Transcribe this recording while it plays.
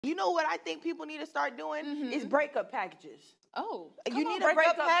You know what I think people need to start doing is breakup packages. Oh, you need a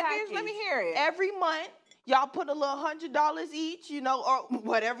breakup package. Let me hear it. Every month, y'all put a little $100 each, you know, or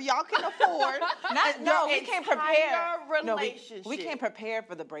whatever y'all can afford. We can't prepare. Relationship. We can't prepare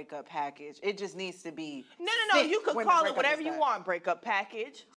for the breakup package. It just needs to be. No. You could call it whatever you want. Breakup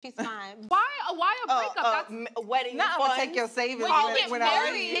package. She's fine. Why a breakup? That's wedding Not fund. Take your savings.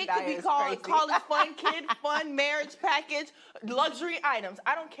 It could be called college fund, kid fund, marriage package, luxury items.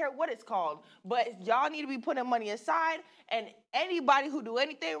 I don't care what it's called, but y'all need to be putting money aside. And anybody who do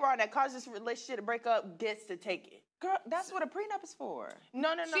anything wrong that causes this relationship to break up gets to take it. Girl, that's what a prenup is for.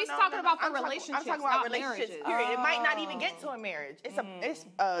 No. She's talking about for relationships. I'm talking about not relationships. marriages. Period. It might not even get to a marriage. It's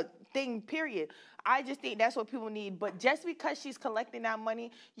a thing. Period. I just think that's what people need. But just because she's collecting that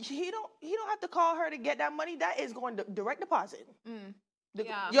money, he don't have to call her to get that money. That is going to direct deposit.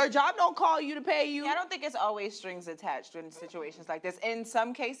 Your job don't call you to pay you. Yeah, I don't think it's always strings attached in situations like this. In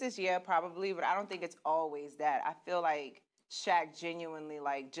some cases, yeah, probably, but I don't think it's always that. I feel like Shaq genuinely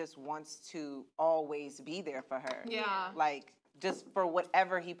just wants to always be there for her. Yeah. Like just for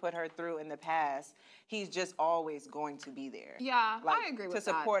whatever he put her through in the past, he's just always going to be there. Yeah, I agree with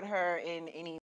that. To support her in any